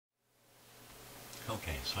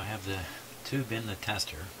Okay, so I have the tube in the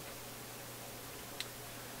tester,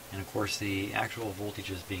 and of course the actual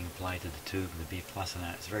voltages being applied to the tube, the B plus and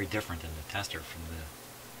that, is very different in the tester from the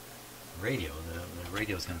radio. The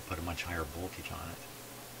radio is going to put a much higher voltage on it.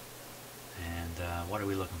 And what are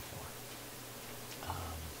we looking for?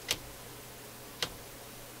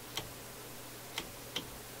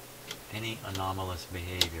 Any anomalous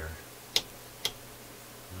behavior,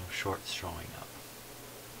 no shorts showing up.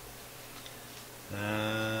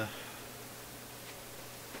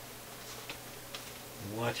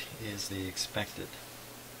 What is the expected?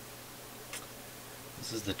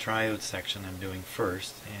 This is the triode section I'm doing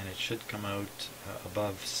first, and it should come out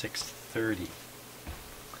above 630.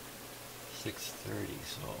 630,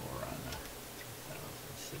 so we're on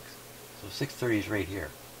 3006. So 630 is right here.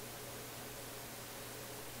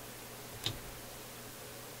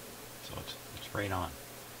 So it's right on.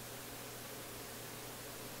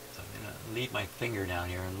 So I'm going to lead my finger down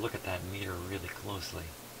here and look at that meter really closely.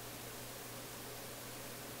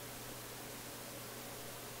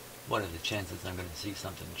 What are the chances I'm going to see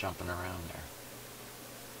something jumping around there?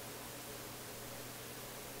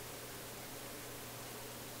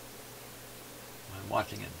 I'm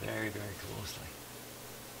watching it very, very closely.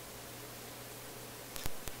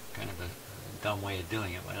 Kind of a dumb way of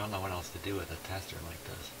doing it, but I don't know what else to do with a tester like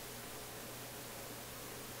this.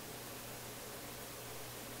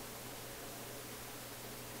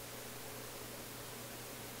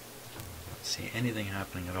 Don't see anything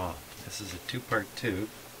happening at all. This is a two-part tube.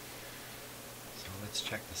 Let's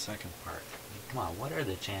check the second part. Come on, what are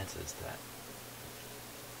the chances that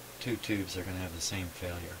two tubes are going to have the same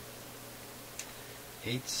failure?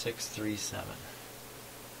 8637.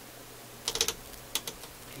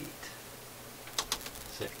 8,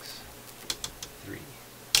 6, 3,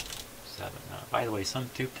 7. Now, by the way, some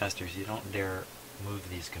tube testers, you don't dare move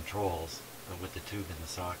these controls with the tube in the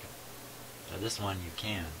socket. So this one you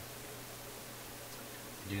can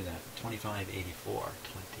do that. 2584,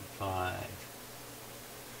 25.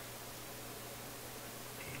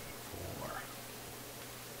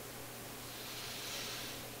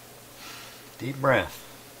 Deep breath.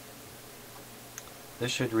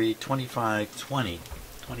 This should read 2520.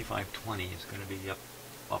 2520 is going to be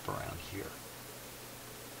up around here.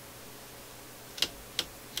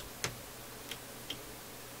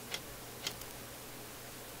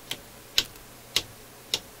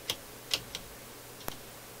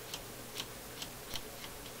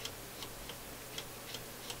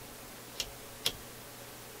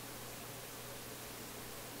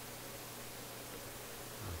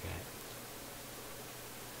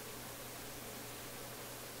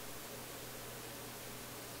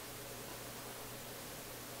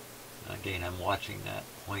 Again, I'm watching that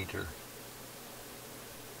pointer.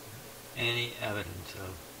 Any evidence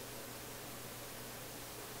of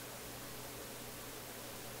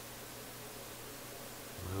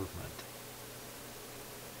movement?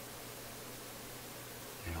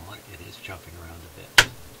 You know what? It is jumping around a bit.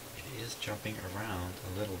 It is jumping around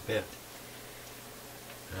a little bit.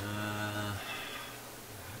 How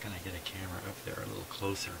can I get a camera up there a little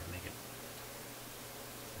closer and make it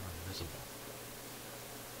more visible?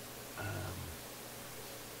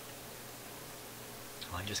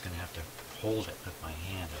 Well, I'm just going to have to hold it with my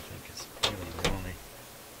hand, I think is really the only.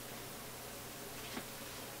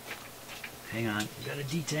 Hang on, you got to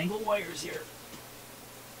detangle wires here.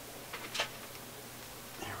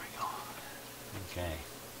 There we go. Okay,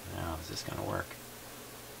 now is this going to work?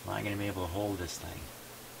 Am I going to be able to hold this thing?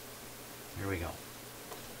 Here we go.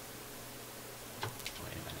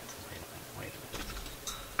 Wait a minute.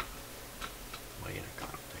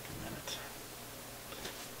 Take a minute.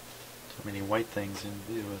 So many white things in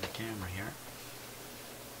view of the camera here.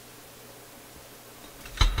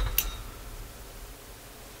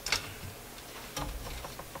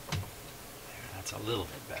 There, that's a little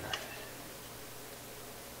bit better.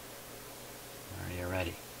 Are you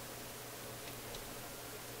ready?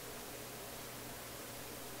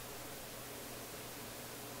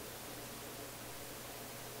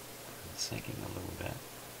 It's sinking a little bit.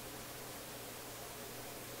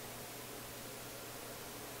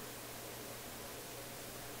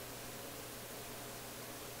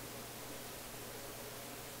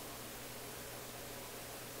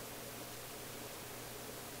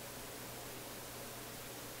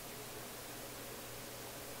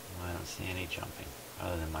 I don't see any jumping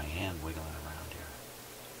other than my hand wiggling around here.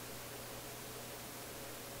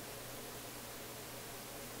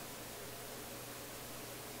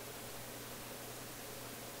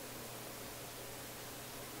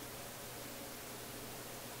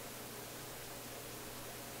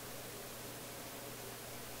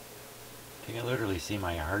 You can literally see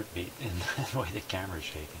my heartbeat in the way the camera's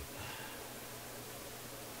shaking.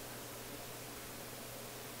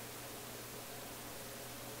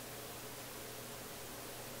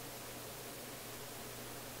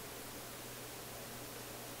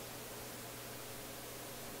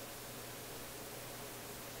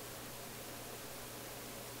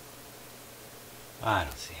 I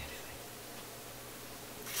don't see anything.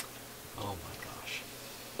 Oh my gosh.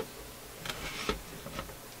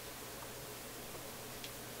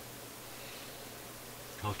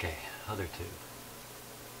 Okay, other tube.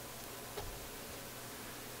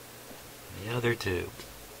 The other tube.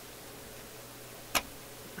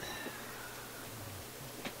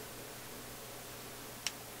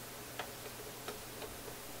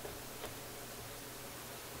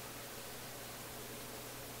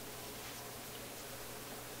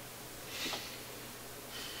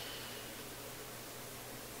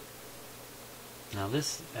 Now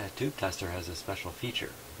this tube tester has a special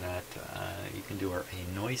feature that you can do a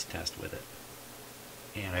noise test with it,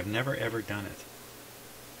 and I've never ever done it.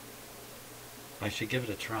 I should give it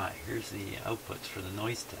a try. Here's the outputs for the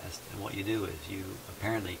noise test, and what you do is you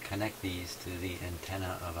apparently connect these to the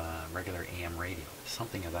antenna of a regular AM radio,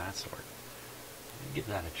 something of that sort. I'll give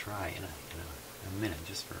that a try in a minute,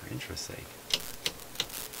 just for interest's sake.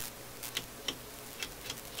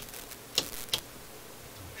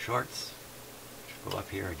 Shorts. Go up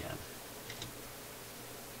here again.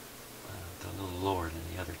 It's a little lower than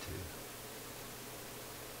the other two.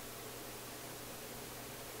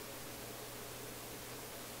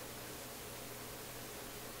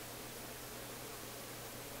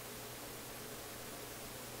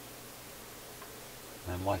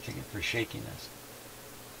 I'm watching it for shakiness.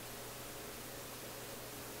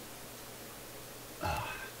 I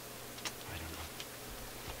don't know.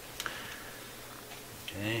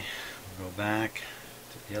 Okay. Go back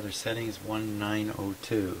to the other settings,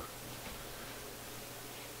 1902.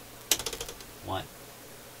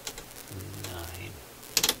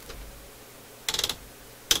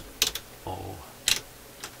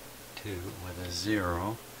 1902 with a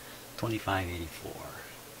 0, 2584.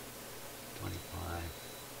 25.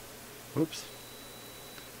 Oops.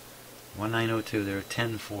 1902, there are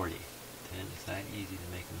 1040. 10, it's that easy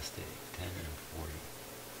to make a mistake. 10 and 40.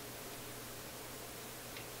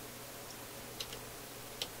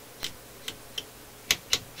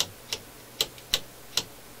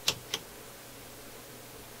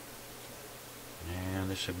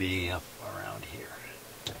 This should be up around here,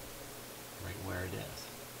 right where it is.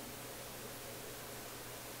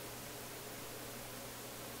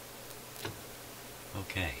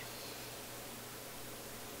 Okay.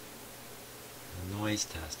 The noise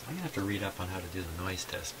test. I'm going to have to read up on how to do the noise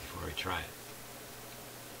test before I try it.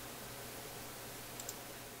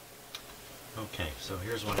 Okay, so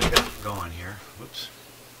here's what I got going here. Whoops.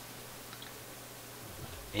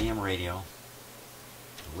 AM radio,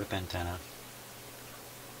 whip antenna.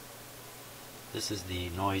 This is the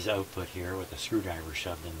noise output here with a screwdriver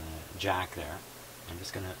shoved in the jack there. I'm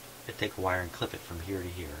just going to take a wire and clip it from here to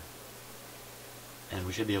here. And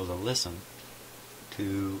we should be able to listen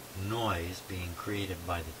to noise being created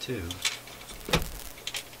by the tube.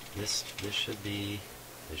 This should be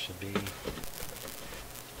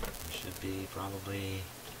probably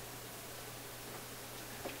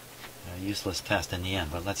a useless test in the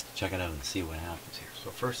end, but let's check it out and see what happens here. So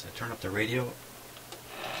first I turn up the radio.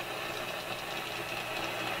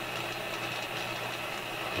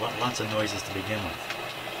 Lots of noises to begin with.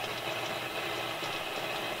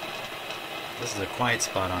 This is a quiet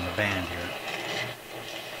spot on the band here.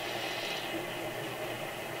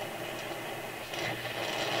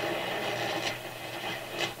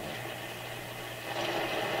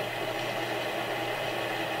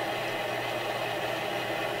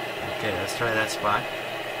 Okay, let's try that spot.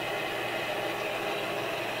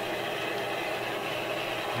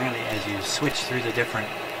 Apparently, as you switch through the different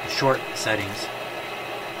short settings,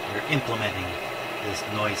 you're implementing this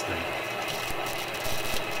noise thing.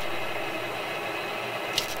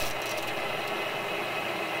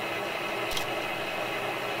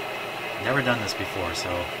 Never done this before,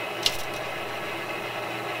 so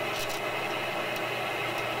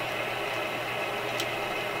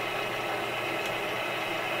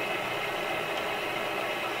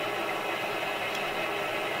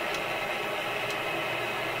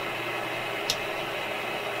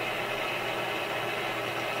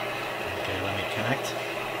okay, let me connect.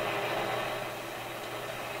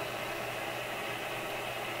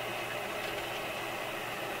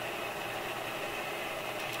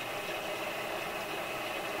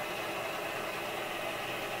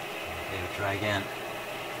 Okay, we'll try again.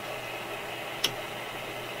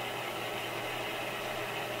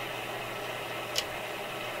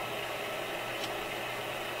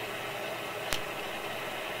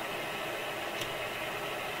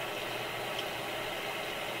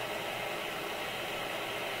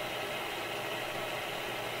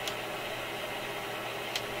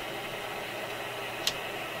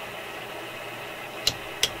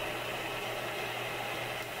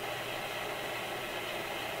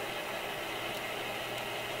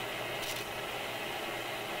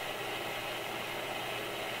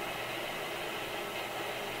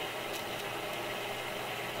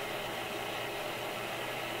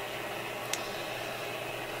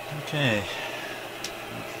 Okay,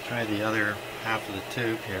 let's try the other half of the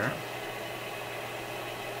tube here.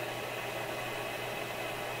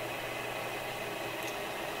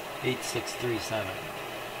 Eight, 6, 3, 7.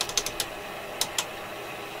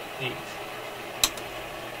 8,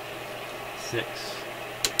 6,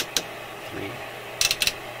 3,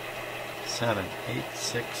 7. 8,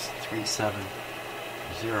 6, 3, 7,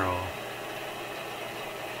 0,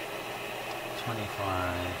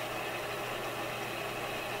 25,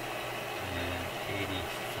 and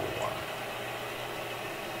 84.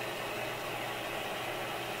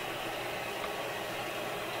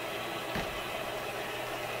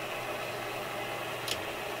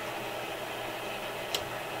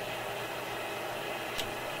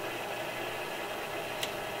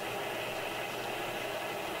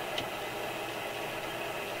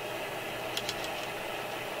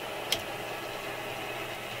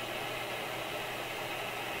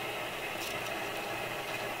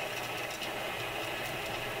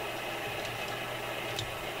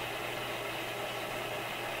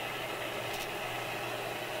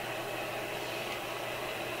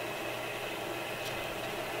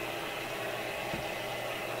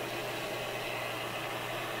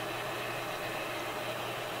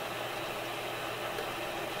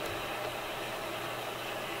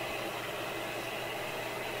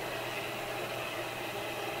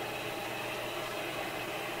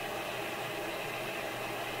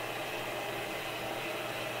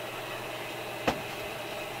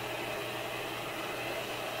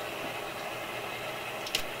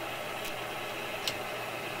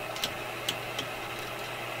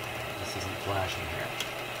 Flashing here.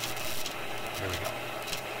 There we go.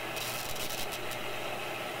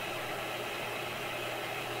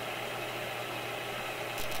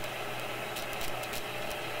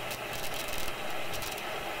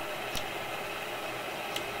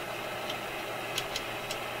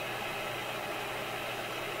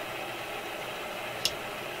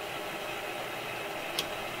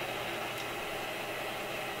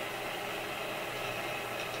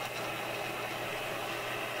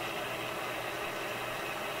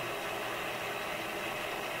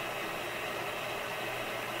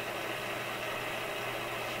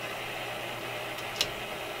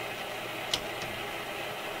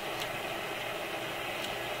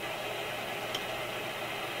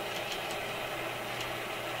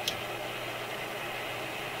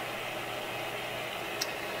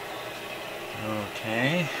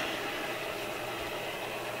 Okay.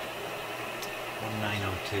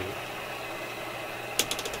 1902.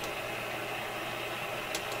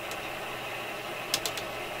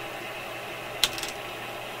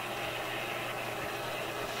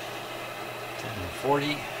 And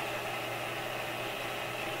 40.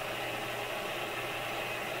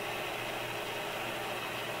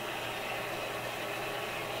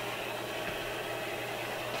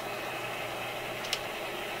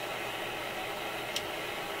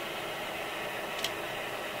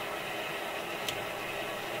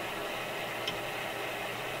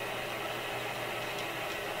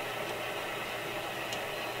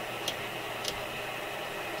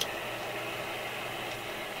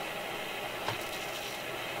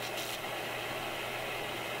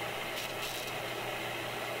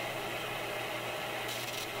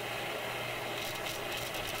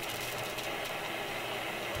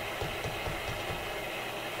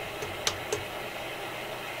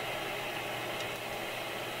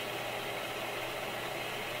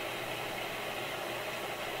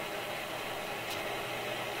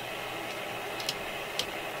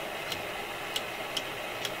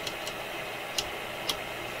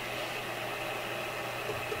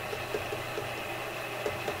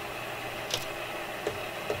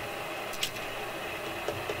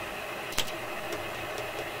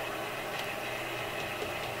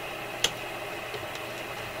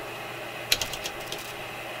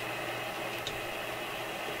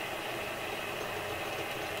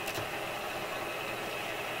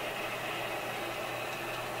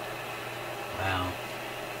 Wow.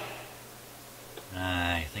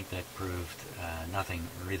 I think that proved nothing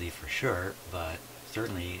really for sure, but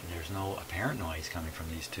certainly there's no apparent noise coming from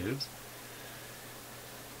these tubes.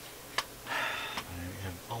 I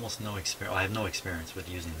have almost no experience. I have no experience with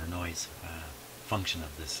using the noise function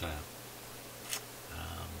of this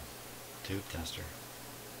tube tester.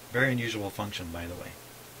 Very unusual function, by the way,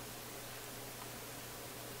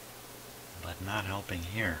 but not helping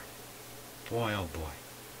here. Boy, oh boy.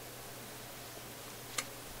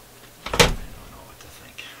 I don't know what to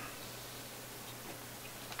think.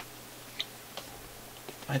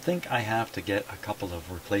 I think I have to get a couple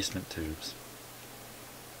of replacement tubes.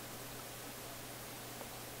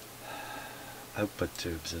 output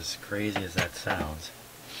tubes, as crazy as that sounds,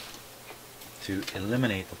 to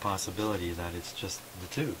eliminate the possibility that it's just the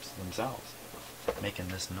tubes themselves making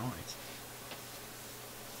this noise.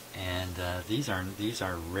 And these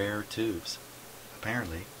are rare tubes,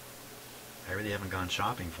 apparently. I really haven't gone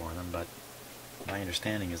shopping for them, but my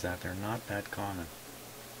understanding is that they're not that common.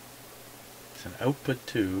 It's an output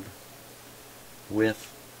tube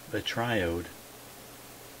with the triode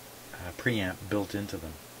preamp built into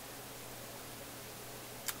them.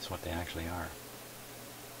 That's what they actually are.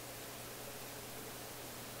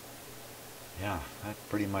 Yeah, that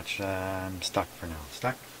pretty much, I'm stuck for now.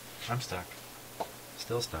 Stuck? I'm stuck.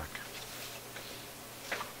 Still stuck.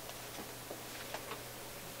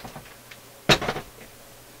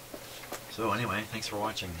 So anyway, thanks for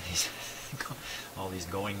watching these all these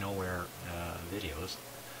going nowhere videos.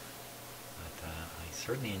 But I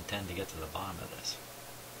certainly intend to get to the bottom of this.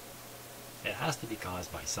 It has to be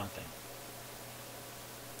caused by something.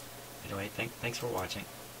 Anyway, thanks for watching.